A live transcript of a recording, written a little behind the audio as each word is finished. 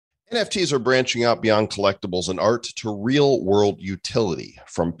NFTs are branching out beyond collectibles and art to real-world utility,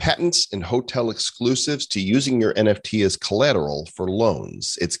 from patents and hotel exclusives to using your NFT as collateral for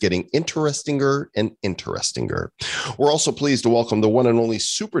loans. It's getting interestinger and interestinger. We're also pleased to welcome the one and only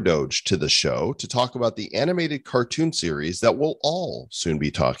SuperDoge to the show to talk about the animated cartoon series that we'll all soon be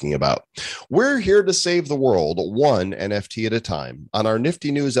talking about. We're here to save the world one NFT at a time on our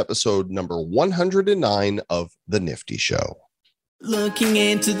Nifty News episode number 109 of The Nifty Show. Looking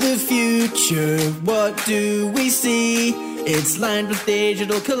into the future, what do we see? It's lined with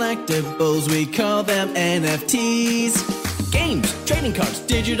digital collectibles, we call them NFTs. Games, trading cards,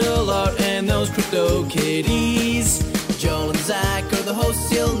 digital art, and those crypto kitties. Joel and Zach are the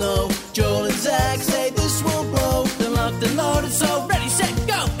hosts, you'll know. Joel and Zach say this will blow. They're locked and loaded, so ready, set,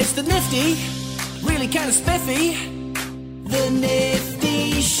 go! It's the Nifty, really kind of spiffy. The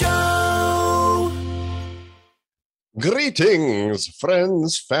Nifty Show. Greetings,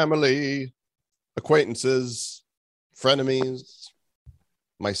 friends, family, acquaintances, frenemies,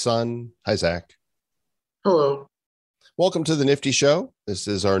 my son. Hi, Zach. Hello. Welcome to the Nifty Show. This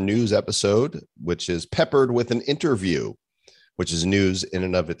is our news episode, which is peppered with an interview, which is news in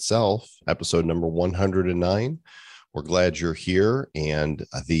and of itself, episode number 109. We're glad you're here, and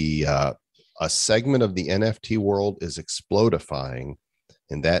a segment of the NFT world is explodifying,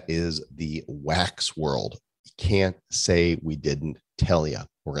 and that is the wax world. Can't say we didn't tell you.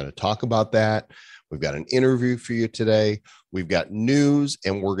 We're going to talk about that. We've got an interview for you today. We've got news,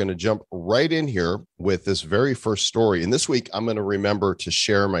 and we're going to jump right in here with this very first story. And this week, I'm going to remember to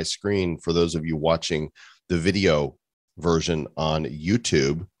share my screen for those of you watching the video version on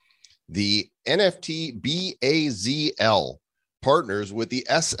YouTube. The NFT BAZL partners with the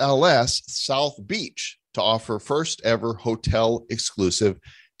SLS South Beach to offer first ever hotel exclusive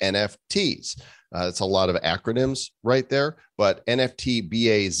NFTs. It's a lot of acronyms right there, but NFT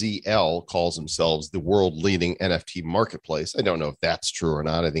BAZL calls themselves the world leading NFT marketplace. I don't know if that's true or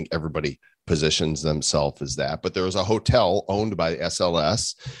not. I think everybody positions themselves as that, but there's a hotel owned by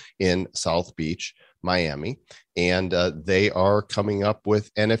SLS in South Beach, Miami, and they are coming up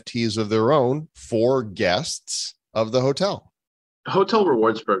with NFTs of their own for guests of the hotel. Hotel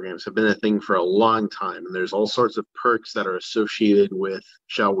rewards programs have been a thing for a long time, and there's all sorts of perks that are associated with,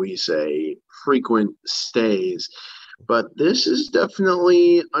 shall we say, frequent stays. But this is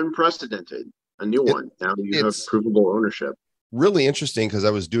definitely unprecedented, a new one. Now you have provable ownership. Really interesting, because I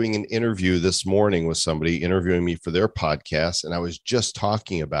was doing an interview this morning with somebody interviewing me for their podcast, and I was just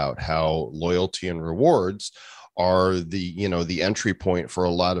talking about how loyalty and rewards are the entry point for a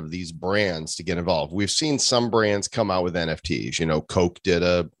lot of these brands to get involved. We've seen some brands come out with NFTs. Coke did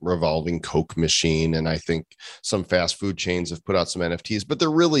a revolving Coke machine, and I think some fast food chains have put out some NFTs, but they're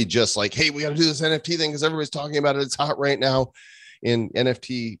really just like, hey, we got to do this NFT thing because everybody's talking about it. It's hot right now. In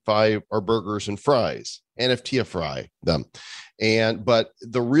NFT 5 are burgers and fries, NFT-ify them. But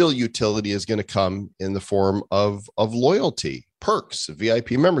the real utility is going to come in the form of loyalty, perks,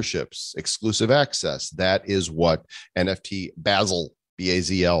 VIP memberships, exclusive access. That is what NFT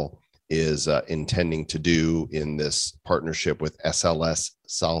BAZL is intending to do in this partnership with SLS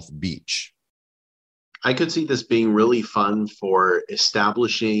South Beach. I could see this being really fun for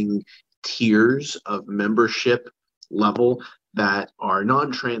establishing tiers of membership level that are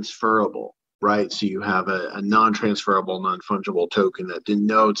non-transferable, right? So you have a non-transferable, non-fungible token that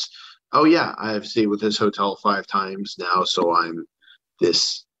denotes, oh yeah, I have stayed with this hotel 5 times now, so I'm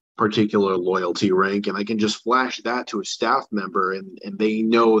this particular loyalty rank, and I can just flash that to a staff member, and they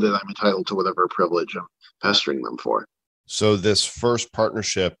know that I'm entitled to whatever privilege I'm pestering them for. So this first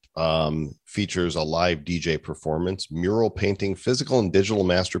partnership features a live DJ performance, mural painting, physical and digital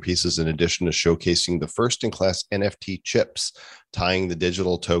masterpieces, in addition to showcasing the first-in-class NFT chips, tying the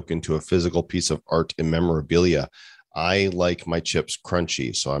digital token to a physical piece of art and memorabilia. I like my chips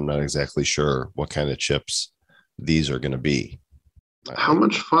crunchy, so I'm not exactly sure what kind of chips these are going to be. How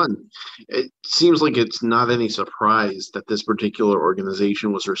much fun. It seems like it's not any surprise that this particular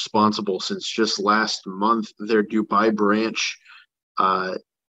organization was responsible, since just last month, their Dubai branch,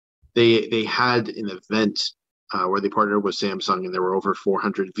 they had an event where they partnered with Samsung, and there were over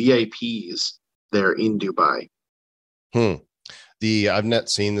 400 VIPs there in Dubai. I've not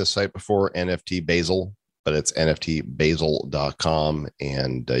seen this site before, NFT Basil, but it's nftbasil.com,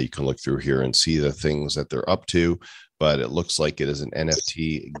 and you can look through here and see the things that they're up to. But it looks like it is an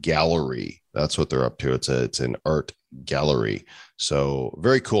NFT gallery. That's what they're up to. It's an art gallery. So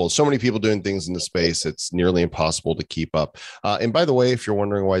very cool. So many people doing things in the space. It's nearly impossible to keep up. And by the way, if you're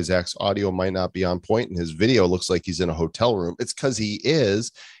wondering why Zach's audio might not be on point and his video looks like he's in a hotel room, it's because he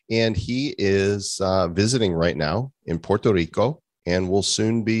is. And he is visiting right now in Puerto Rico and will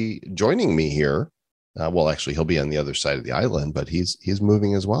soon be joining me here. Well, actually, he'll be on the other side of the island, but he's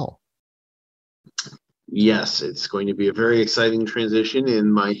moving as well. Yes, it's going to be a very exciting transition,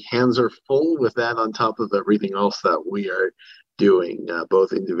 and my hands are full with that on top of everything else that we are doing,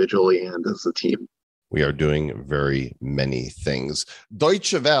 both individually and as a team. We are doing very many things.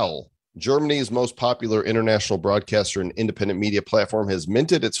 Deutsche Welle, Germany's most popular international broadcaster and independent media platform, has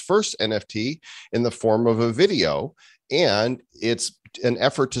minted its first NFT in the form of a video, and it's an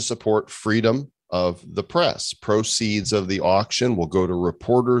effort to support freedom of the press. Proceeds of the auction will go to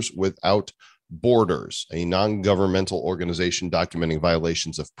Reporters Without Borders, a non-governmental organization documenting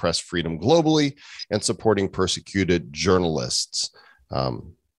violations of press freedom globally and supporting persecuted journalists.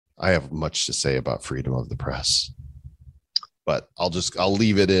 I have much to say about freedom of the press, but I'll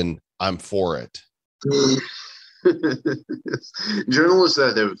leave it in. I'm for it. Journalists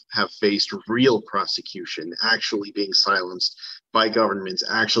that have faced real prosecution, actually being silenced by governments,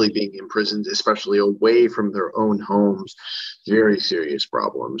 actually being imprisoned, especially away from their own homes, very serious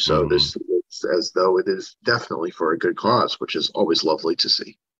problem. So this is as though it is definitely for a good cause, which is always lovely to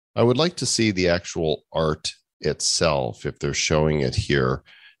see. I would like to see the actual art itself, if they're showing it here,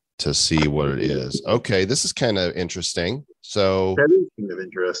 to see what it is. Okay, this is kind of interesting. So that is kind of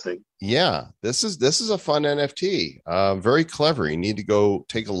interesting. Yeah, this is a fun NFT. Very clever. You need to go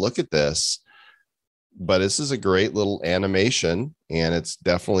take a look at this. But this is a great little animation, and it's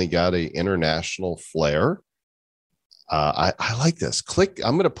definitely got an international flair. I like this.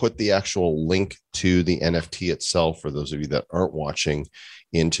 I'm going to put the actual link to the NFT itself for those of you that aren't watching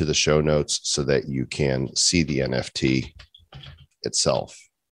into the show notes so that you can see the NFT itself.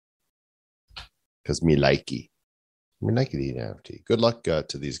 Because me likey the NFT. Good luck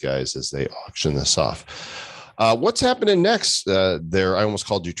to these guys as they auction this off. What's happening next there? I almost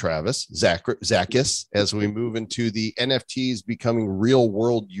called you Travis, Zachus, as we move into the NFTs becoming real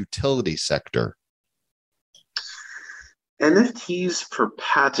world utility sector. NFTs for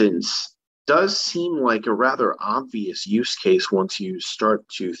patents does seem like a rather obvious use case once you start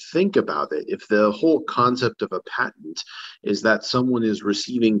to think about it. If the whole concept of a patent is that someone is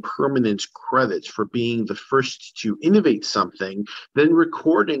receiving permanent credits for being the first to innovate something, then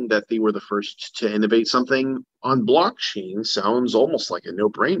recording that they were the first to innovate something on blockchain sounds almost like a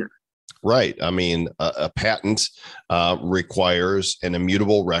no-brainer. Right. I mean, a patent requires an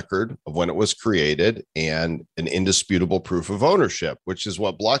immutable record of when it was created and an indisputable proof of ownership, which is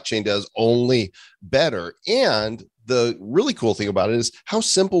what blockchain does, only better. And the really cool thing about it is how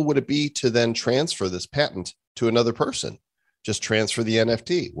simple would it be to then transfer this patent to another person? Just transfer the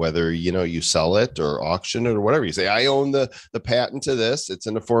NFT, whether, you sell it or auction it or whatever. You say, I own the patent to this. It's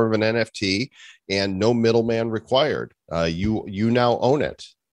in the form of an NFT and no middleman required. You now own it.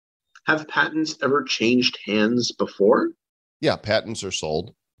 Have patents ever changed hands before? Yeah, patents are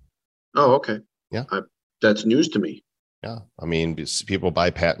sold. Oh, okay. Yeah. That's news to me. Yeah. I mean, people buy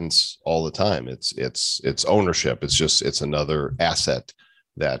patents all the time. It's ownership. It's another asset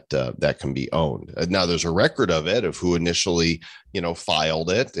that can be owned. Now there's a record of it, of who initially, filed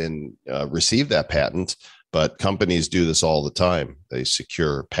it and received that patent, but companies do this all the time. They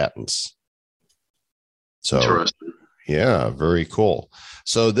secure patents. So interesting. Yeah, very cool.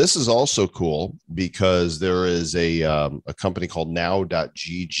 So this is also cool because there is a company called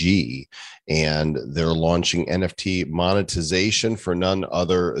now.gg, and they're launching NFT monetization for none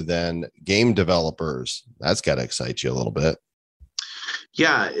other than game developers. That's got to excite you a little bit.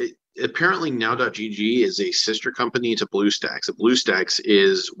 Yeah, apparently now.gg is a sister company to BlueStacks. BlueStacks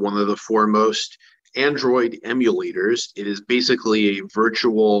is one of the foremost Android emulators. It is basically a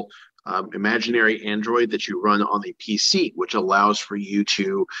virtual imaginary Android that you run on a PC, which allows for you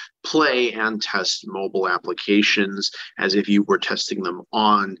to play and test mobile applications as if you were testing them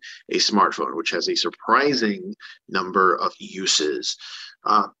on a smartphone, which has a surprising number of uses.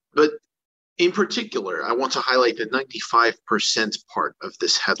 But in particular, I want to highlight the 95% part of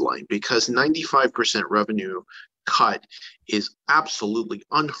this headline, because 95% revenue cut is absolutely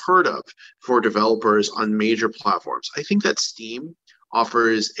unheard of for developers on major platforms. I think that Steam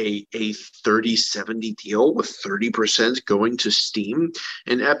offers a 30-70 deal with 30% going to Steam,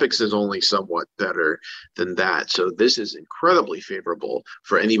 and Epic's is only somewhat better than that. So this is incredibly favorable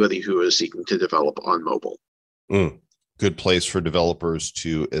for anybody who is seeking to develop on mobile. Good place for developers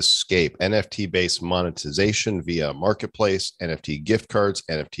to escape NFT-based monetization via marketplace, NFT gift cards,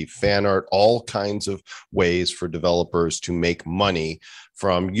 NFT fan art, all kinds of ways for developers to make money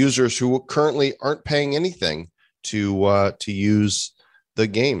from users who currently aren't paying anything to use the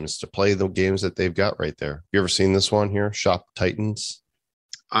games, to play the games that they've got right there. You ever seen this one here, Shop Titans?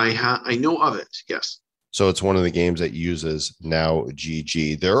 I know of it, yes. So it's one of the games that uses Now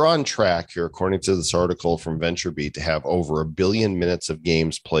GG. They're on track here, according to this article from VentureBeat, to have over 1 billion minutes of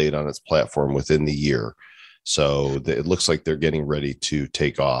games played on its platform within the year. So it looks like they're getting ready to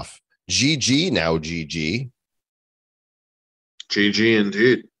take off. GG, Now GG. GG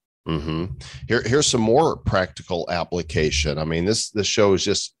indeed. Mm-hmm. Here's some more practical application. I mean, this show is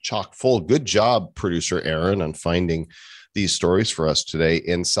just chock full. Good job, producer Aaron, on finding these stories for us today.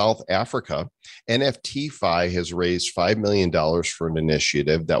 In South Africa, NFTFi has raised $5 million for an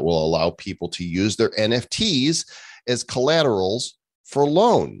initiative that will allow people to use their NFTs as collaterals for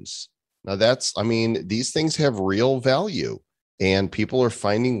loans. Now these things have real value, and people are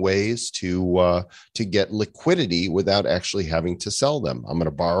finding ways to get liquidity without actually having to sell them. I'm going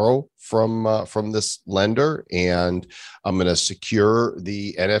to borrow from this lender, and I'm going to secure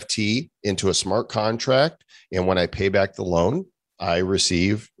the NFT into a smart contract. And when I pay back the loan, I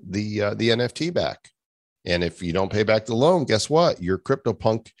receive the NFT back. And if you don't pay back the loan, guess what? Your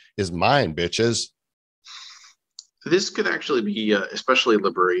CryptoPunk is mine, bitches. This could actually be especially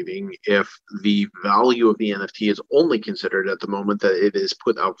liberating if the value of the NFT is only considered at the moment that it is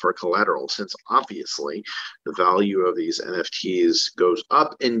put out for collateral, since obviously the value of these NFTs goes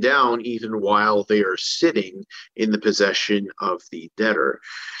up and down even while they are sitting in the possession of the debtor.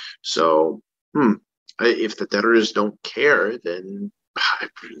 So, if the debtors don't care, then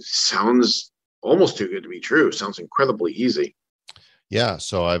it sounds almost too good to be true. Sounds incredibly easy. Yeah.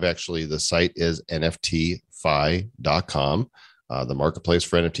 So the site is nftfi.com, the marketplace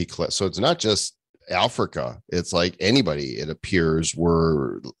for NFT. So it's not just Africa. It's like anybody, it appears,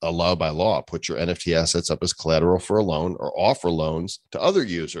 we're allowed by law, put your NFT assets up as collateral for a loan or offer loans to other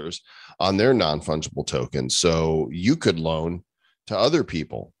users on their non-fungible tokens. So you could loan to other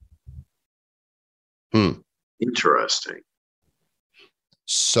people. Interesting.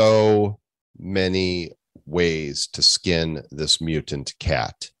 So many ways to skin this mutant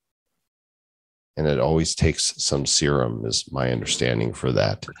cat. And it always takes some serum, is my understanding for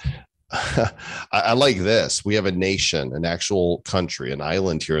that. I like this. We have a nation, an actual country, an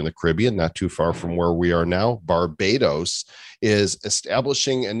island here in the Caribbean, not too far from where we are now. Barbados is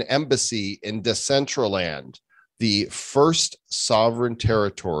establishing an embassy in Decentraland, the first sovereign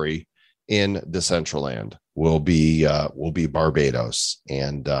territory in Decentraland will be Barbados,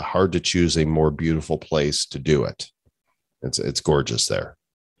 and hard to choose a more beautiful place to do it. It's gorgeous there.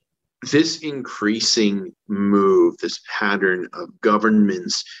 This increasing move, this pattern of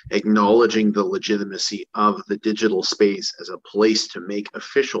governments acknowledging the legitimacy of the digital space as a place to make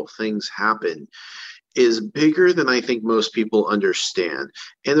official things happen, is bigger than I think most people understand.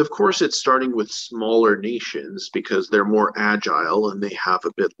 And of course, it's starting with smaller nations because they're more agile and they have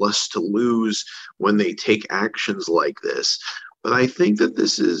a bit less to lose when they take actions like this. But I think that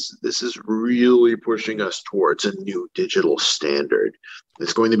this is really pushing us towards a new digital standard.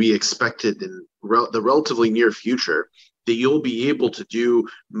 It's going to be expected in the relatively near future that you'll be able to do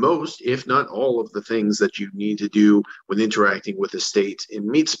most, if not all, of the things that you need to do when interacting with the state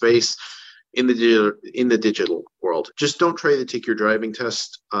in meat space in the digital world. Just don't try to take your driving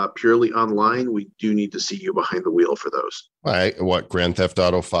test purely online. We do need to see you behind the wheel for those. What, Grand Theft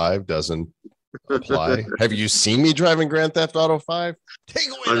Auto 5 doesn't apply? Have you seen me driving Grand Theft Auto 5? Take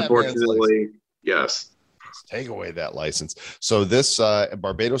away that man's license. Yes. Take away that license. So this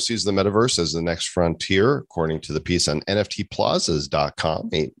Barbados sees the metaverse as the next frontier, according to the piece on NFTplazas.com,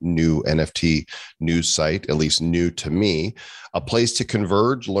 a new NFT news site, at least new to me, a place to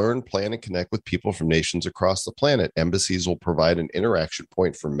converge, learn, plan, and connect with people from nations across the planet. Embassies will provide an interaction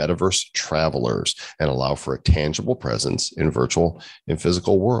point for metaverse travelers and allow for a tangible presence in virtual and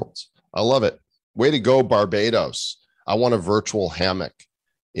physical worlds. I love it. Way to go, Barbados. I want a virtual hammock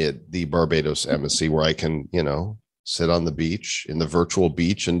at the Barbados embassy where I can, sit on the beach, in the virtual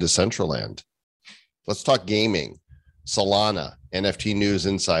beach in Decentraland. Let's talk gaming. Solana, NFT News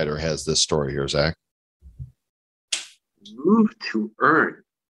Insider has this story here, Zach. Move to earn.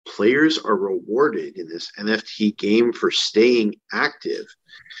 Players are rewarded in this NFT game for staying active.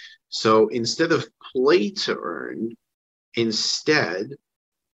 So instead of play to earn, instead,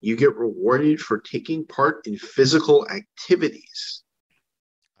 you get rewarded for taking part in physical activities.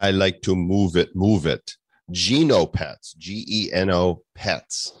 I like to move it. Genopets, Geno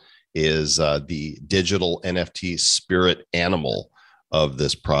Pets, is the digital NFT spirit animal of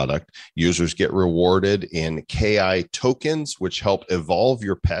this product. Users get rewarded in KI tokens, which help evolve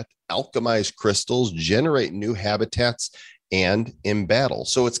your pet, alchemize crystals, generate new habitats, and in battle.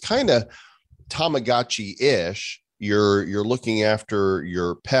 So it's kind of Tamagotchi-ish. You're looking after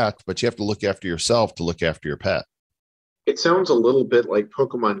your pet, but you have to look after yourself to look after your pet. It sounds a little bit like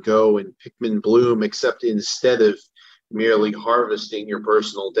Pokemon Go and Pikmin Bloom, except instead of merely harvesting your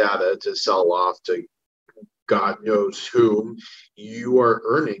personal data to sell off to God knows whom, you are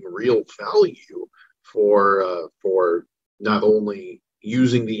earning real value for not only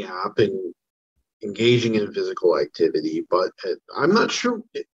using the app and engaging in physical activity, but I'm not sure.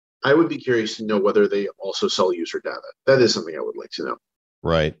 I would be curious to know whether they also sell user data. That is something I would like to know.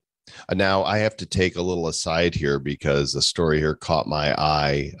 Right. Now I have to take a little aside here because the story here caught my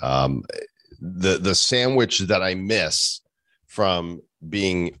eye. The sandwich that I miss from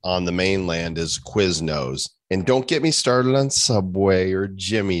being on the mainland is Quiznos. And don't get me started on Subway or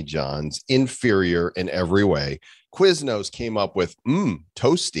Jimmy John's, inferior in every way. Quiznos came up with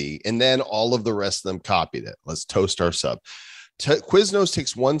toasty, and then all of the rest of them copied it. Let's toast our sub. Quiznos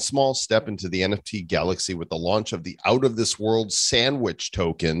takes one small step into the NFT galaxy with the launch of the out of this world sandwich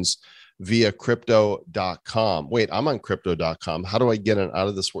tokens via crypto.com. Wait, I'm on crypto.com. How do I get an out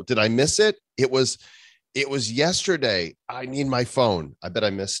of this world? Did I miss it? It was yesterday. I need my phone. I bet I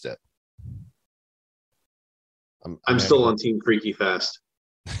missed it. I'm still on Team Freaky Fast.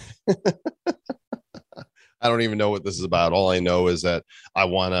 I don't even know what this is about. All I know is that I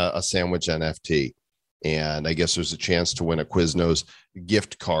want a sandwich NFT. And I guess there's a chance to win a Quiznos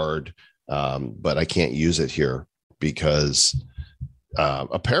gift card, but I can't use it here because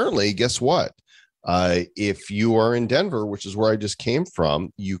apparently, guess what? If you are in Denver, which is where I just came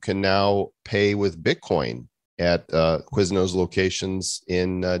from, you can now pay with Bitcoin at Quiznos locations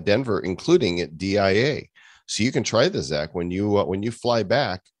in Denver, including at DIA. So you can try this, Zach, when you fly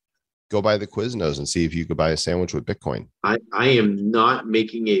back. Go by the Quiznos and see if you could buy a sandwich with Bitcoin. I am not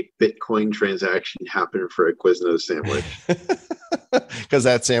making a Bitcoin transaction happen for a Quiznos sandwich. Because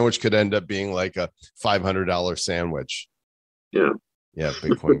that sandwich could end up being like a $500 sandwich. Yeah. Yeah,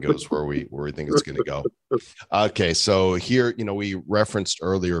 Bitcoin goes where we think it's going to go. Okay, so here, we referenced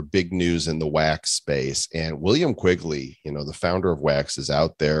earlier big news in the wax space, and William Quigley, the founder of Wax, is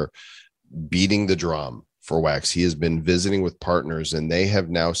out there beating the drum for Wax. He has been visiting with partners, and they have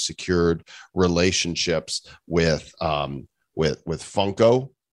now secured relationships with Funko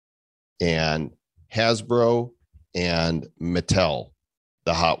and Hasbro and Mattel,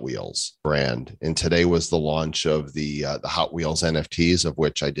 the Hot Wheels brand. And today was the launch of the Hot Wheels NFTs, of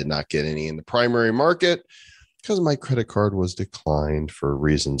which I did not get any in the primary market because my credit card was declined for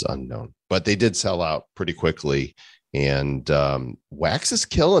reasons unknown. But they did sell out pretty quickly, and Wax is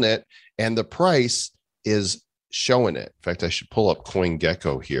killing it, and the price is showing it. In fact, I should pull up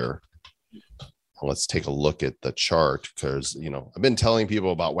CoinGecko here. Let's take a look at the chart because, I've been telling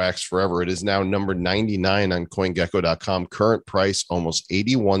people about Wax forever. It is now number 99 on CoinGecko.com. Current price, almost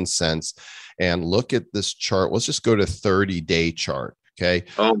 81 cents. And look at this chart. Let's just go to 30-day chart. Okay.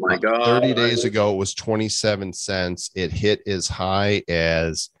 Oh my God. 30 days ago, it was 27 cents. It hit as high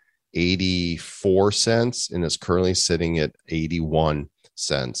as 84 cents and is currently sitting at 81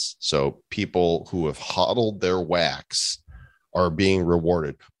 cents. So people who have hodled their Wax are being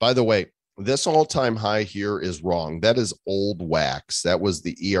rewarded. By the way, this all-time high here is wrong. That is old Wax. That was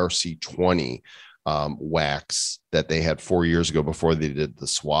the ERC20 Wax that they had 4 years ago before they did the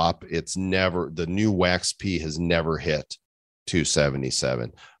swap. The new Wax P has never hit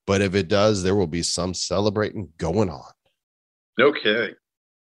 277. But if it does, there will be some celebrating going on. Okay.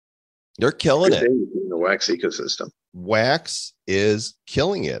 They're killing it in the Wax ecosystem. Wax is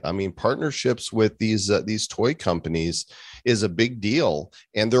killing it. I mean, partnerships with these toy companies is a big deal,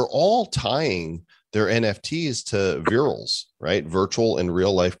 and they're all tying their NFTs to virals, right? Virtual and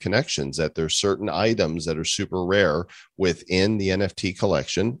real life connections. That there's certain items that are super rare within the NFT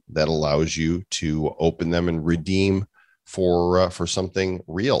collection that allows you to open them and redeem for something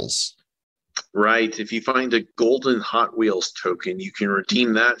reals. Right. If you find a golden Hot Wheels token, you can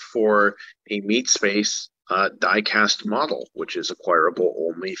redeem that for a Meat Space die-cast model, which is acquirable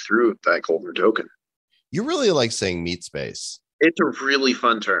only through that golden token. You really like saying Meat Space. It's a really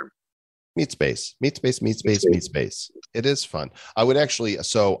fun term. Meat Space. It is fun. I would actually,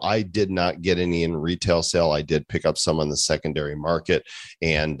 so I did not get any in retail sale. I did pick up some on the secondary market,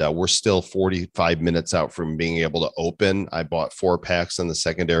 and we're still 45 minutes out from being able to open. I bought 4 packs on the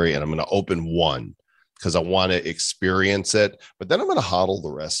secondary, and I'm going to open one because I want to experience it, but then I'm going to hodl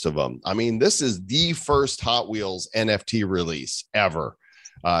the rest of them. I mean, this is the first Hot Wheels NFT release ever.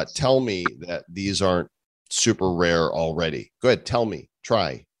 Tell me that these aren't super rare already. Go ahead. Tell me.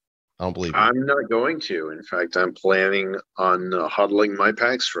 Try. I don't believe you. I'm not going to. In fact, I'm planning on hodling my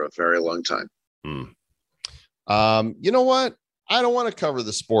packs for a very long time. You know what? I don't want to cover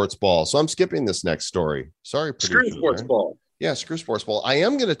the sports ball, so I'm skipping this next story. Sorry, Screw sports ball. Yeah, screw sports ball. I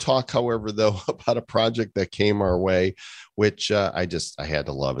am going to talk, however, though, about a project that came our way, which I had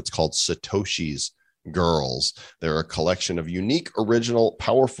to love. It's called Satoshi's Girls. They're a collection of unique, original,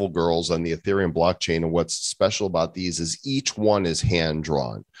 powerful girls on the Ethereum blockchain. And what's special about these is each one is hand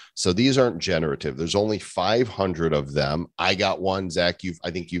drawn. So these aren't generative. There's only 500 of them. I got one. Zach,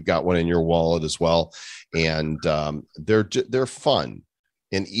 I think you've got one in your wallet as well. And they're fun.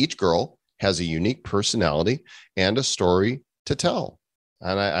 And each girl has a unique personality and a story to tell.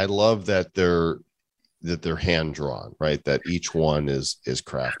 And I love that they're hand drawn, right? That each one is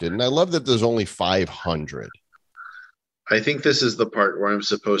crafted. And I love that there's only 500. I think this is the part where I'm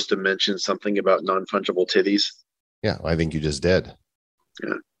supposed to mention something about non-fungible titties. Yeah, I think you just did.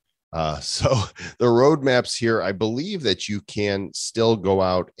 Yeah. So the roadmaps here, I believe that you can still go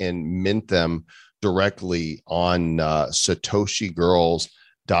out and mint them directly on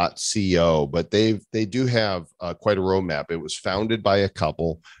SatoshiGirls.co, but they do have quite a roadmap. It was founded by a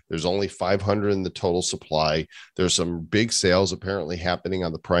couple. There's only 500 in the total supply. There's some big sales apparently happening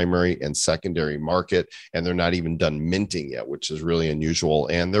on the primary and secondary market, and they're not even done minting yet, which is really unusual.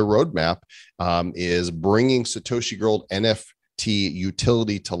 And their roadmap is bringing Satoshi Girl NFT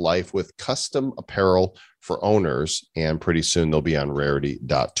utility to life with custom apparel for owners, and pretty soon they'll be on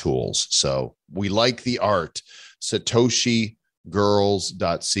rarity.tools. So we like the art.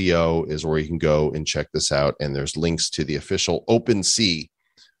 SatoshiGirls.co is where you can go and check this out. And there's links to the official OpenSea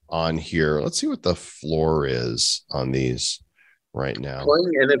on here. Let's see what the floor is on these right now.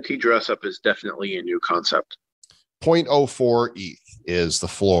 Playing NFT dress up is definitely a new concept. 0.04 ETH is the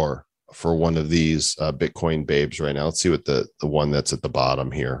floor for one of these Bitcoin babes right now. Let's see what the one that's at the bottom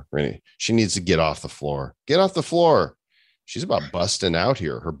here. She needs to get off the floor. Get off the floor. She's about busting out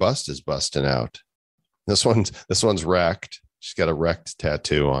here. Her bust is busting out. This one's wrecked. She's got a wrecked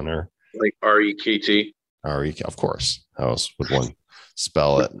tattoo on her. Like R-E-K-T. R-E-K, of course. How else would one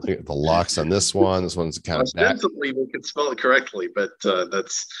spell it? The locks on this one. This one's kind of ostensibly we can spell it correctly, but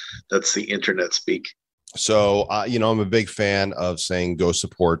that's the internet speak. So, I'm a big fan of saying go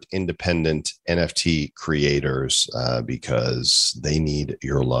support independent NFT creators because they need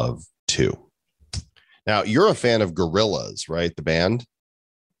your love too. Now, you're a fan of Gorillaz, right? The band?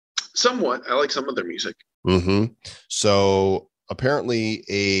 Somewhat. I like some of their music. Mm-hmm. So apparently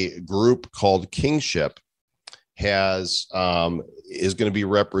a group called Kingship is going to be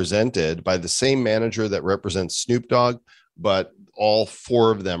represented by the same manager that represents Snoop Dogg, but all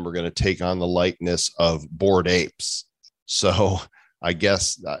four of them are going to take on the likeness of Bored Apes. So I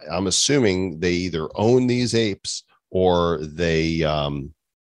guess I'm assuming they either own these apes or they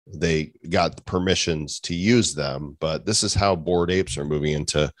got the permissions to use them. But this is how Bored Apes are moving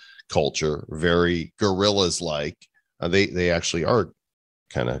into culture, very gorillas like. They actually are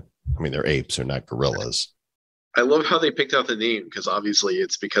kind of, they're apes, they're not gorillas. I love how they picked out the name, because obviously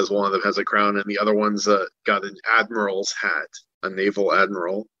it's because one of them has a crown and the other one's got an admiral's hat, a naval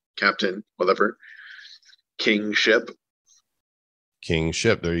admiral, captain, whatever. Kingship.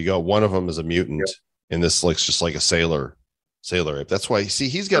 There you go. One of them is a mutant, yep. And this looks just like a sailor ape. That's why, see,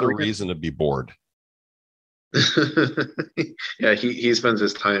 he's got a reason to be bored. Yeah, he spends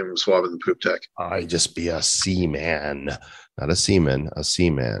his time swabbing the poop deck. I just be a seaman, not a seaman, a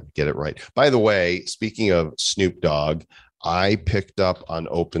seaman. Get it right. By the way, speaking of Snoop Dogg, I picked up on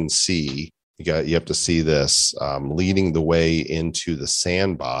OpenSea. You have to see this. Leading the way into the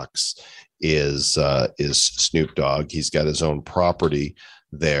sandbox is Snoop Dogg. He's got his own property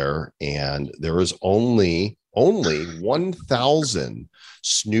there, and there is only 1,000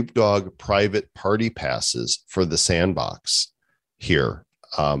 Snoop Dogg private party passes for the sandbox here.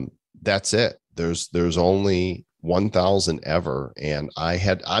 That's it. There's only 1,000 ever. And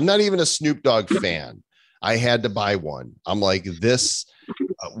I'm not even a Snoop Dogg fan. I had to buy one. I'm like this,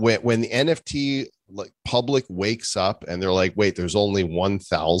 when the NFT public wakes up and they're like, wait, there's only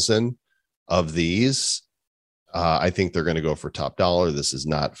 1,000 of these. I think they're going to go for top dollar. This is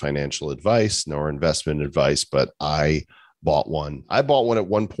not financial advice nor investment advice, but I bought one. I bought one at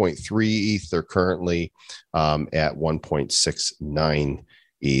 1.3 ETH. They're currently at 1.69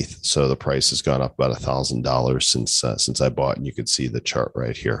 ETH. So the price has gone up about $1,000 since I bought, and you can see the chart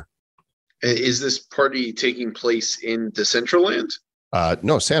right here. Is this party taking place in Decentraland?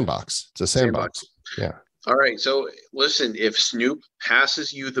 No, Sandbox. It's a sandbox. Yeah. All right. So listen, if Snoop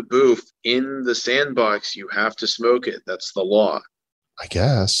passes you the booth in the sandbox, you have to smoke it. That's the law. I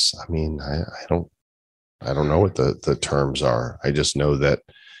guess. I don't know what the terms are. I just know that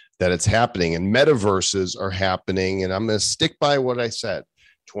it's happening, and metaverses are happening. And I'm going to stick by what I said.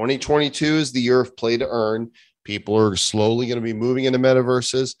 2022 is the year of play to earn. People are slowly going to be moving into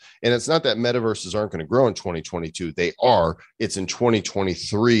metaverses. And it's not that metaverses aren't going to grow in 2022. They are. It's in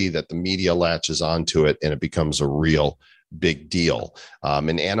 2023 that the media latches onto it and it becomes a real big deal.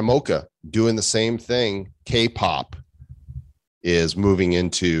 And Animoca doing the same thing. K-pop is moving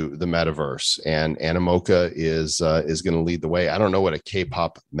into the metaverse, and Animoca is going to lead the way. I don't know what a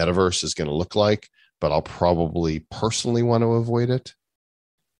K-pop metaverse is going to look like, but I'll probably personally want to avoid it.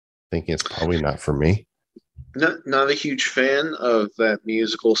 Thinking it's probably not for me. Not a huge fan of that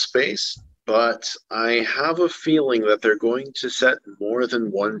musical space, but I have a feeling that they're going to set more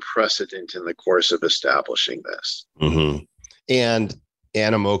than one precedent in the course of establishing this. Mm-hmm. And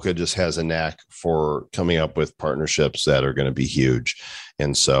Animoca just has a knack for coming up with partnerships that are going to be huge.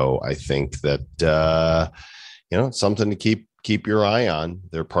 And so I think that, something to keep your eye on.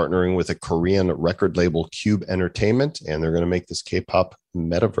 They're partnering with a Korean record label, Cube Entertainment, and they're going to make this K-pop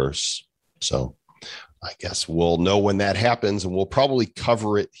metaverse. So I guess we'll know when that happens, and we'll probably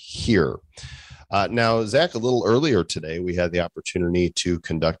cover it here. Now, Zach, a little earlier today, we had the opportunity to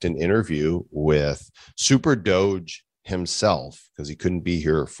conduct an interview with SuperDoge himself, because he couldn't be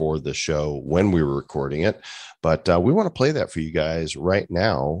here for the show when we were recording it. But we want to play that for you guys right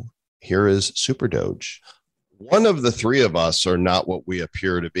now. Here is SuperDoge. One of the three of us are not what we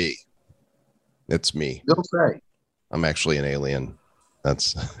appear to be. It's me. Don't say. I'm actually an alien.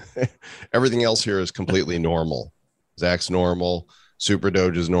 That's everything else here is completely normal. Zach's normal.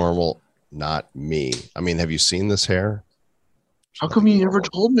 SuperDoge is normal. Not me. I mean, have you seen this hair? How come you never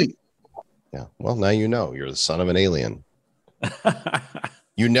told me? Yeah. Well, now you know. You're the son of an alien.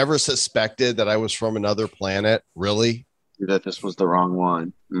 You never suspected that I was from another planet? Really? That this was the wrong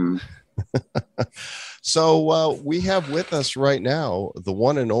one. Mm. So we have with us right now the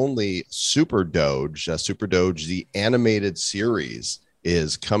one and only SuperDoge. SuperDoge, the animated series,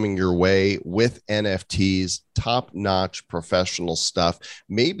 is coming your way with NFTs, top-notch professional stuff.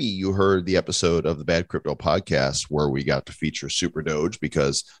 Maybe you heard the episode of the Bad Crypto podcast where we got to feature SuperDoge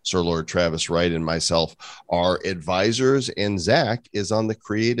because Sir Lord Travis Wright and myself are advisors, and Zach is on the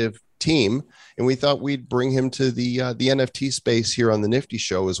creative team, and we thought we'd bring him to the NFT space here on the Nifty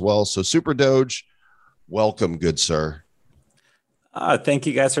Show as well. So SuperDoge, welcome, good sir. Thank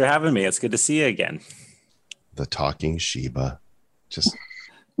you guys for having me. It's good to see you again. The talking Shiba just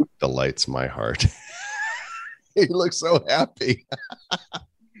delights my heart. He looks so happy.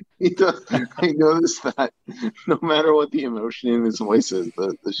 He does. I noticed that no matter what the emotion in his voice is,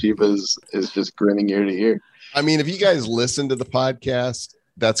 the Shiba is just grinning ear to ear. I mean, if you guys listen to the podcast,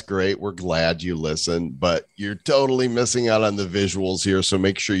 that's great. We're glad you listen, but you're totally missing out on the visuals here. So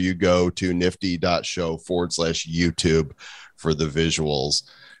make sure you go to nifty.show/YouTube for the visuals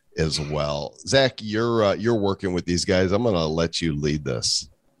as well. Zach, you're working with these guys. I'm going to let you lead this.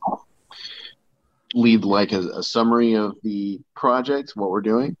 Lead like a summary of the project, what we're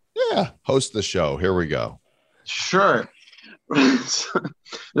doing? Yeah, host the show. Here we go. Sure. The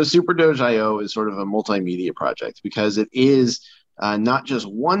SuperDoge.io is sort of a multimedia project because it is not just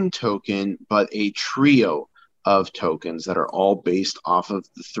one token, but a trio of tokens that are all based off of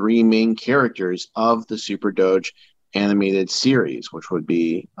the three main characters of the SuperDoge animated series, which would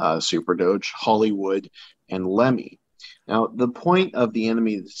be SuperDoge, Hollywood, and Lemmy. Now, the point of the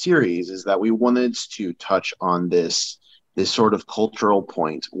animated series is that we wanted to touch on this sort of cultural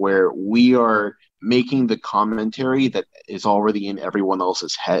point where we are making the commentary that is already in everyone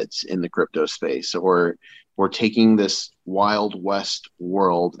else's heads in the crypto space, or we're taking this Wild West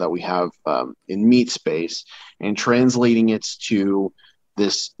world that we have in meat space and translating it to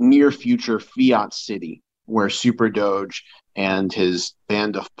this near future fiat city where SuperDoge and his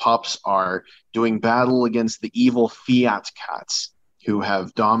band of pups are doing battle against the evil fiat cats who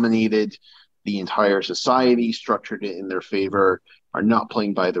have dominated the entire society, structured it in their favor, are not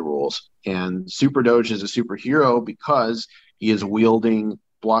playing by the rules. And SuperDoge is a superhero because he is wielding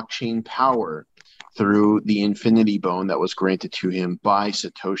blockchain power through the Infinity Bone that was granted to him by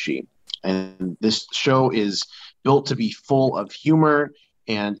Satoshi. And this show is built to be full of humor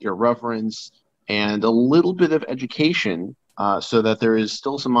and irreverence and a little bit of education, so that there is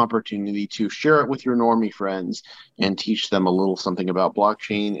still some opportunity to share it with your normie friends and teach them a little something about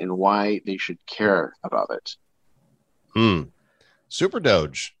blockchain and why they should care about it.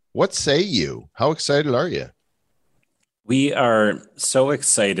 SuperDoge, what say you? How excited are you? We are so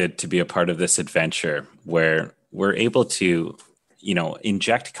excited to be a part of this adventure where we're able to,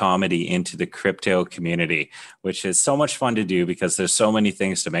 inject comedy into the crypto community, which is so much fun to do because there's so many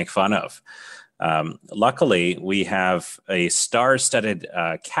things to make fun of. Luckily, we have a star-studded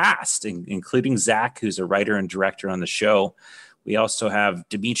cast, including Zach, who's a writer and director on the show. We also have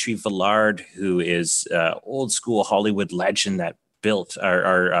Dimitri Villard, who is old school Hollywood legend that built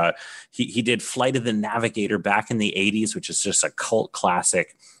he did Flight of the Navigator back in the 80s, which is just a cult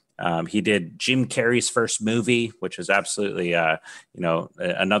classic. He did Jim Carrey's first movie, which was absolutely,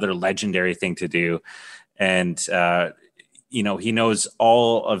 another legendary thing to do. And, he knows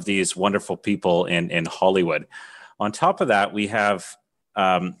all of these wonderful people in Hollywood. On top of that, we have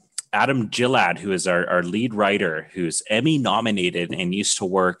Adam Gilad, who is our lead writer, who's Emmy nominated and used to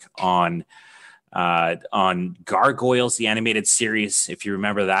work on Gargoyles, the animated series, if you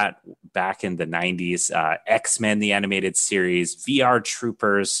remember that back in the 90s, X-Men, the animated series, VR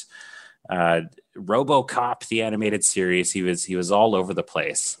Troopers, RoboCop, the animated series. He was all over the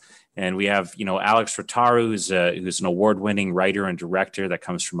place. And we have, Alex Rotaru, who's an award-winning writer and director that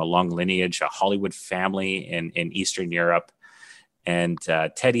comes from a long lineage, a Hollywood family in Eastern Europe. And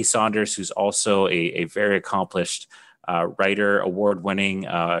Teddy Saunders, who's also a very accomplished writer, award-winning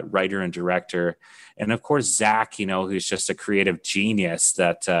writer and director. And of course, Zach, who's just a creative genius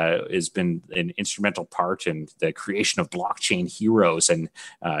that has been an instrumental part in the creation of Blockchain Heroes and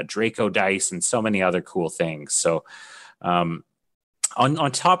Draco Dice and so many other cool things. So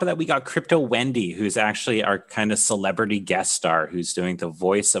on top of that, we got Crypto Wendy, who's actually our kind of celebrity guest star, who's doing the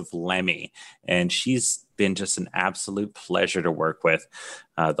voice of Lemmy. And she's been just an absolute pleasure to work with.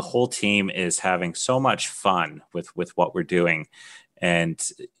 The whole team is having so much fun with what we're doing. And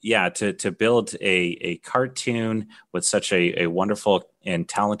yeah, to build a cartoon with such a wonderful and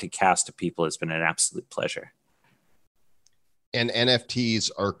talented cast of people has been an absolute pleasure. And NFTs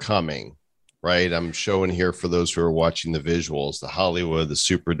are coming, right? I'm showing here for those who are watching the visuals, the Hollywood, the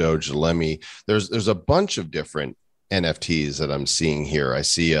SuperDoge, the Lemmy. There's a bunch of different NFTs that I'm seeing here. I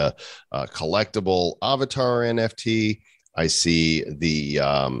see a collectible avatar NFT. I see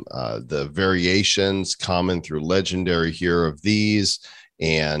the variations common through legendary here of these,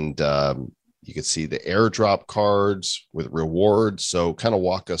 and you can see the airdrop cards with rewards. So kind of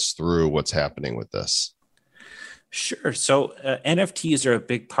walk us through what's happening with this. Sure. So NFTs are a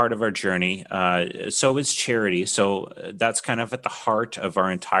big part of our journey. So is charity. So that's kind of at the heart of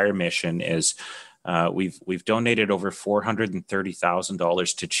our entire mission is we've donated over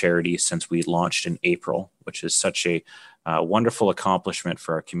 $430,000 to charity since we launched in April, which is such a wonderful accomplishment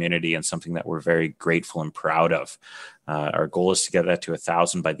for our community and something that we're very grateful and proud of. Our goal is to get that to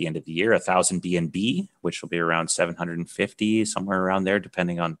 1,000 by the end of the year, 1,000 BNB, which will be around 750, somewhere around there,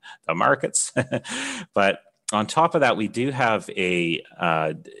 depending on the markets. But on top of that, we do have a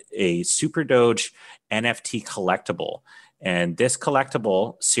SuperDoge NFT collectible. And this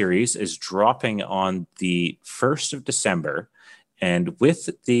collectible series is dropping on the 1st of December. And with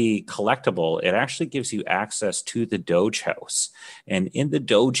the collectible, it actually gives you access to the Doge House. And in the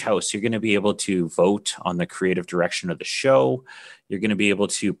Doge House, you're going to be able to vote on the creative direction of the show. You're going to be able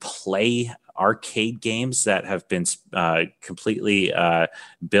to play arcade games that have been completely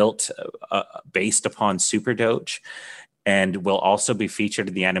built based upon SuperDoge. And will also be featured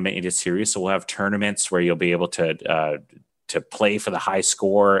in the animated series. So we'll have tournaments where you'll be able to play for the high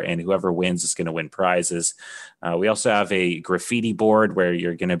score, and whoever wins is going to win prizes. We also have a graffiti board where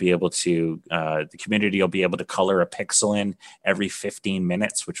you're going to be able to, the community will be able to color a pixel in every 15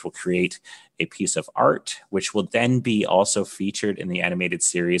 minutes, which will create a piece of art, which will then be also featured in the animated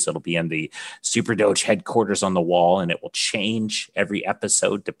series. It'll be in the SuperDoge headquarters on the wall, and it will change every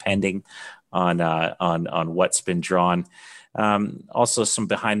episode depending on what's been drawn. Also some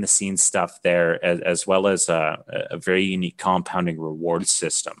behind the scenes stuff there, as well as a very unique compounding reward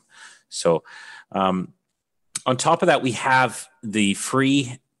system. So on top of that, we have the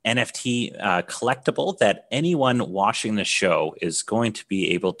free NFT collectible that anyone watching the show is going to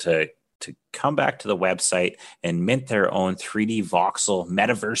be able to come back to the website and mint their own 3D voxel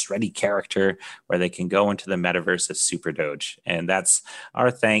metaverse ready character where they can go into the metaverse as SuperDoge. And that's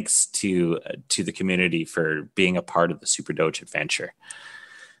our thanks to the community for being a part of the SuperDoge adventure.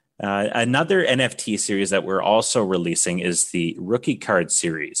 Another NFT series that we're also releasing is the Rookie Card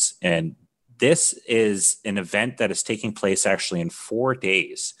series. And this is an event that is taking place actually in 4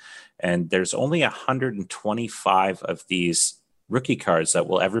 days. And there's only 125 of these rookie cards that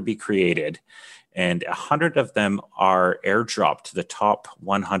will ever be created, and 100 of them are airdropped to the top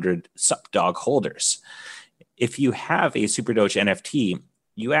 100 SuperDoge holders. If you have a SuperDoge NFT,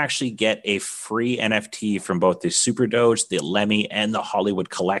 you actually get a free NFT from both the SuperDoge, the Lemmy, and the Hollywood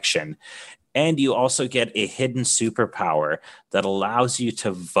collection. And you also get a hidden superpower that allows you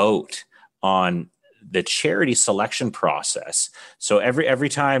to vote on the charity selection process. So every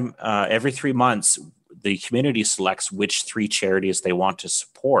time, every 3 months, the community selects which 3 charities they want to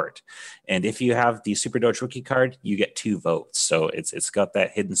support. And if you have the SuperDoge rookie card, you get 2 votes. So it's got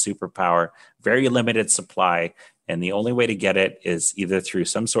that hidden superpower, very limited supply. And the only way to get it is either through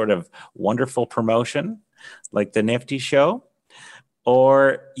some sort of wonderful promotion like the Nifty show,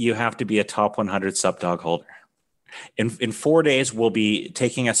 or you have to be a top 100 SuperDoge holder. In 4 days, we'll be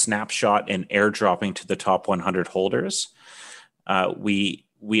taking a snapshot and airdropping to the top 100 holders.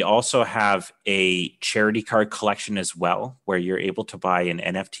 We also have a charity card collection as well, where you're able to buy an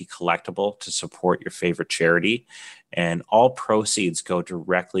NFT collectible to support your favorite charity, and all proceeds go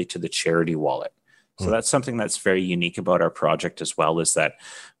directly to the charity wallet. So that's something that's very unique about our project as well, is that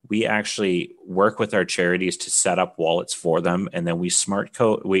we actually work with our charities to set up wallets for them, and then we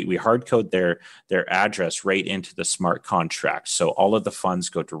hard code their address right into the smart contract. So all of the funds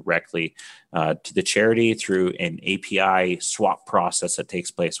go directly to the charity through an API swap process that takes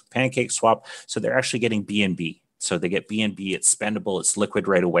place with PancakeSwap. So they're actually getting BNB. So they get BNB, it's spendable, it's liquid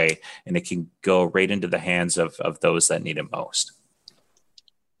right away, and it can go right into the hands of those that need it most.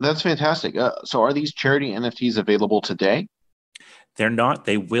 That's fantastic. So are these charity NFTs available today? They're not.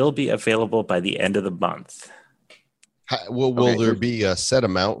 They will be available by the end of the month. Will there be a set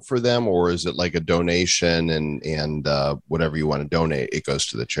amount for them, or is it like a donation and whatever you want to donate, it goes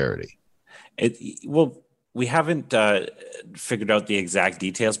to the charity? We haven't figured out the exact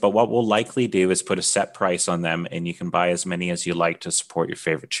details, but what we'll likely do is put a set price on them, and you can buy as many as you like to support your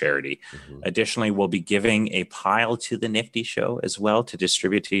favorite charity. Mm-hmm. Additionally, we'll be giving a pile to the Nifty show as well to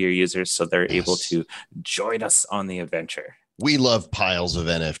distribute to your users, so they're able to join us on the adventure. We love piles of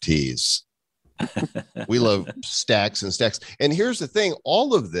NFTs. We love stacks and stacks. And here's the thing.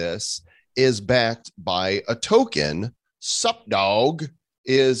 All of this is backed by a token. SuperDoge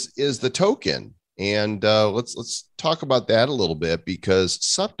is the token. And let's talk about that a little bit, because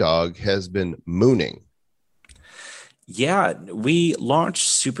SuperDoge has been mooning. Yeah, we launched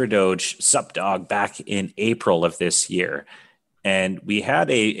SuperDoge back in April of this year. And we had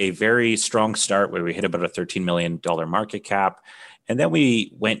a very strong start where we hit about a $13 million market cap. And then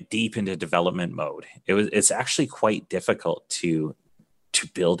we went deep into development mode. It's actually quite difficult to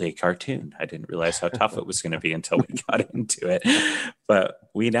build a cartoon. I didn't realize how tough it was going to be until we got into it. But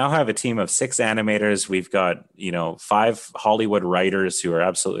we now have a team of 6 animators. We've got, 5 Hollywood writers who are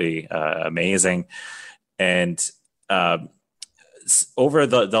absolutely amazing. And over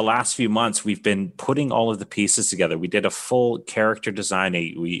the last few months, we've been putting all of the pieces together. We did a full character design.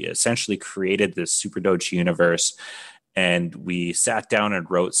 We essentially created this SuperDoge universe. And we sat down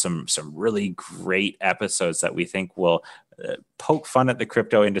and wrote some really great episodes that we think will poke fun at the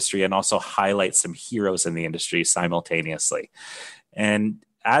crypto industry and also highlight some heroes in the industry simultaneously. And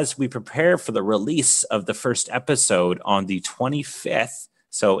as we prepare for the release of the first episode on the 25th,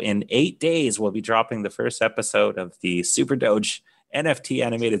 so in 8 days, we'll be dropping the first episode of the SuperDoge NFT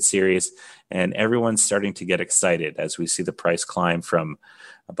animated series, and everyone's starting to get excited as we see the price climb from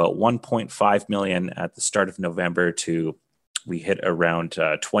about 1.5 million at the start of November to we hit around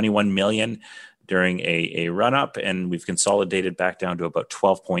 21 million during a run up, and we've consolidated back down to about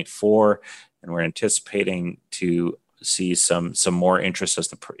 12.4, and we're anticipating to see some more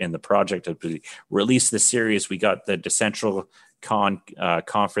interest in the project as we release the series. We got the Decentral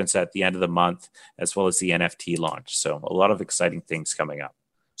conference at the end of the month, as well as the NFT launch. So a lot of exciting things coming up.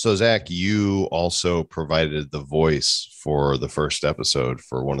 So Zach, you also provided the voice for the first episode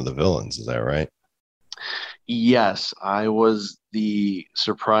for one of the villains. Is that right? Yes, I was the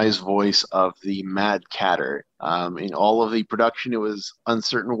surprise voice of the Mad Catter. In all of the production, it was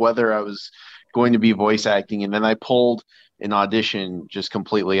uncertain whether I was going to be voice acting, and then I pulled an audition just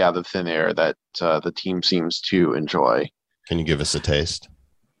completely out of thin air that the team seems to enjoy. Can you give us a taste?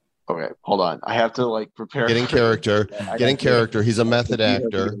 Okay, hold on. I have to prepare. Get in character. Get in character. He's a method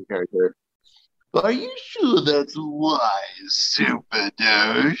actor. Are you sure that's wise,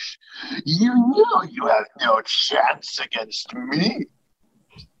 SuperDoge? You know you have no chance against me.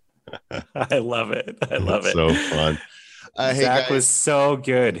 I love it. I love it. So fun. Zach was so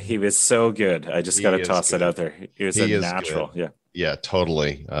good. He was so good. I just got to toss it out there. He was a natural. Good. Yeah. Yeah,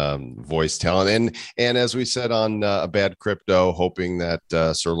 totally. Voice talent. And as we said on A Bad Crypto, hoping that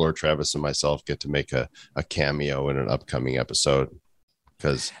Sir Lord Travis and myself get to make a cameo in an upcoming episode.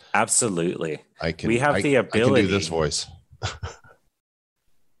 Because absolutely. We have the ability. I can do this voice.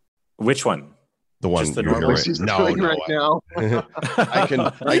 Which one? The one just the normal voice right now.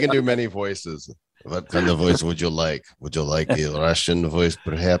 I can do many voices. What kind of voice would you like? Would you like a Russian voice,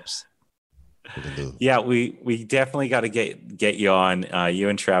 perhaps? Yeah, we definitely got to get you on. You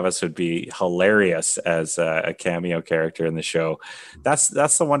and Travis would be hilarious as a cameo character in the show. That's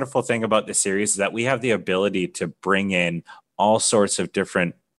the wonderful thing about the series, is that we have the ability to bring in all sorts of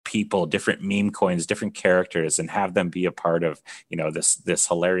different people, different meme coins, different characters, and have them be a part of, this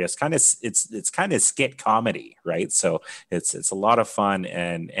hilarious kind of, it's kind of skit comedy, right? So it's a lot of fun,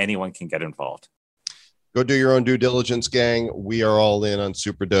 and anyone can get involved. Go do your own due diligence, gang. We are all in on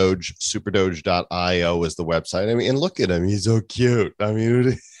SuperDoge. SuperDoge.io is the website. I mean, and look at him. He's so cute. I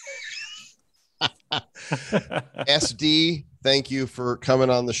mean, SD, thank you for coming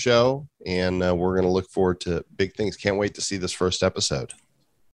on the show. And we're going to look forward to big things. Can't wait to see this first episode.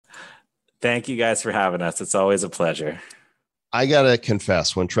 Thank you guys for having us. It's always a pleasure. I got to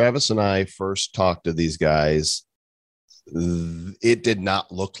confess, when Travis and I first talked to these guys, it did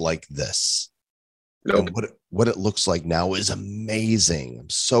not look like this. Nope. And what it looks like now is amazing. I'm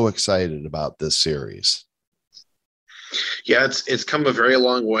so excited about this series. Yeah, it's come a very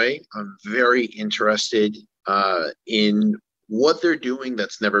long way. I'm very interested in what they're doing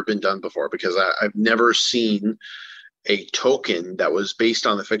that's never been done before, because I've never seen a token that was based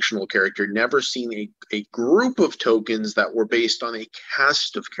on the fictional character, never seen a group of tokens that were based on a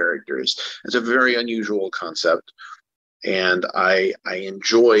cast of characters. It's a very unusual concept. And I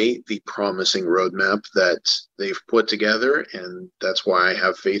enjoy the promising roadmap that they've put together, and that's why I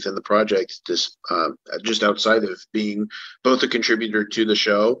have faith in the project. Just outside of being both a contributor to the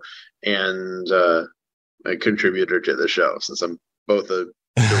show and a contributor to the show, since I'm both a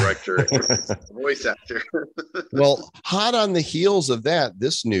director and a voice actor. Well, hot on the heels of that,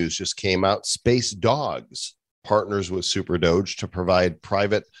 this news just came out. SuperDoge partners with SuperDoge to provide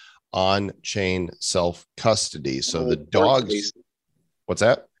private on-chain self-custody. So the dogs, what's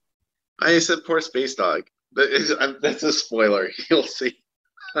that? I said poor Space Dog. That's a spoiler. You'll see.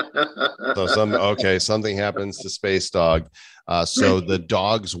 So something happens to Space Dog. So the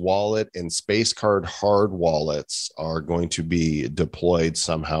Dog's wallet and Space Card hard wallets are going to be deployed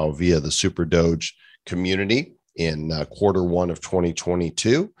somehow via the SuperDoge community in Q1 of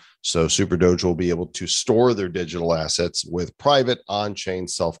 2022. So SuperDoge will be able to store their digital assets with private on-chain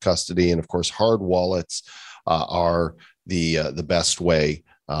self-custody. And of course, hard wallets are the best way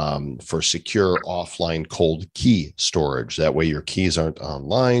for secure offline cold key storage. That way your keys aren't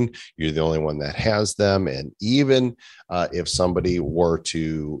online. You're the only one that has them. And even if somebody were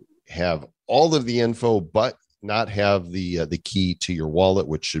to have all of the info, but not have the key to your wallet,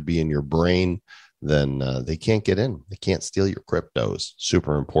 which should be in your brain, then they can't get in. They can't steal your cryptos.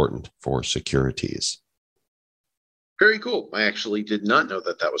 Super important for securities. Very cool. I actually did not know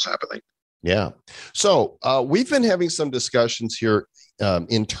that was happening. Yeah. So we've been having some discussions here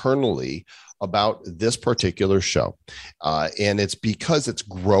internally about this particular show. And it's because it's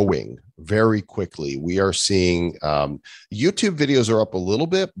growing very quickly. We are seeing YouTube videos are up a little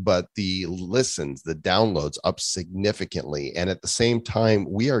bit, but the listens, the downloads up significantly. And at the same time,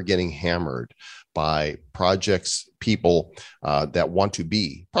 we are getting hammered by people that want to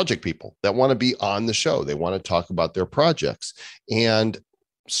be on the show. They want to talk about their projects, and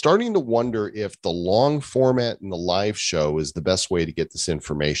starting to wonder if the long format and the live show is the best way to get this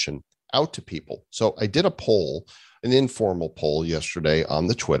information out to people. So I did an informal poll yesterday on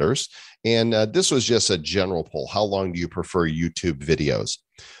the Twitters, and this was just a general poll. How long do you prefer YouTube videos?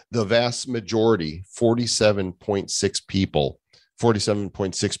 The vast majority,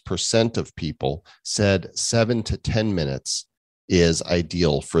 47.6% of people said 7 to 10 minutes is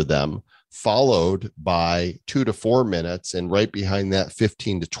ideal for them, followed by 2 to 4 minutes, and right behind that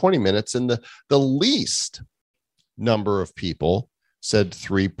 15 to 20 minutes. And the least number of people said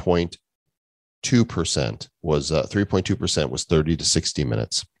 3.2% was 30 to 60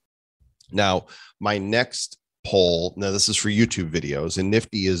 minutes. Now, my next poll, now this is for YouTube videos, and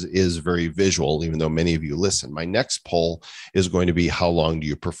Nifty is very visual, even though many of you listen. My next poll is going to be, how long do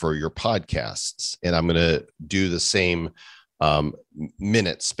you prefer your podcasts? And I'm going to do the same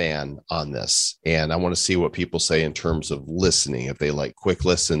minute span on this. And I want to see what people say in terms of listening, if they like quick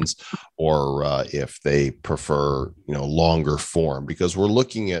listens or if they prefer, longer form, because we're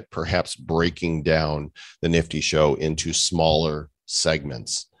looking at perhaps breaking down the Nifty show into smaller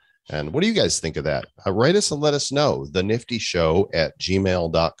segments. And what do you guys think of that? Write us and let us know. The Nifty Show at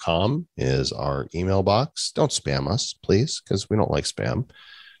gmail.com is our email box. Don't spam us, please, because we don't like spam.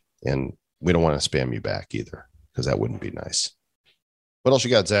 And we don't want to spam you back either, because that wouldn't be nice. What else you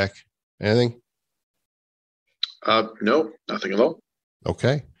got, Zach? Anything? No, nothing at all.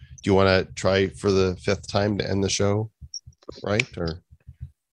 Okay. Do you want to try for the 5th time to end the show? Right? Or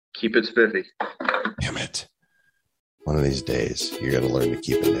keep it spiffy. Damn it. One of these days, you're going to learn to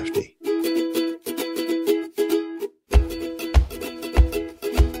keep it nifty.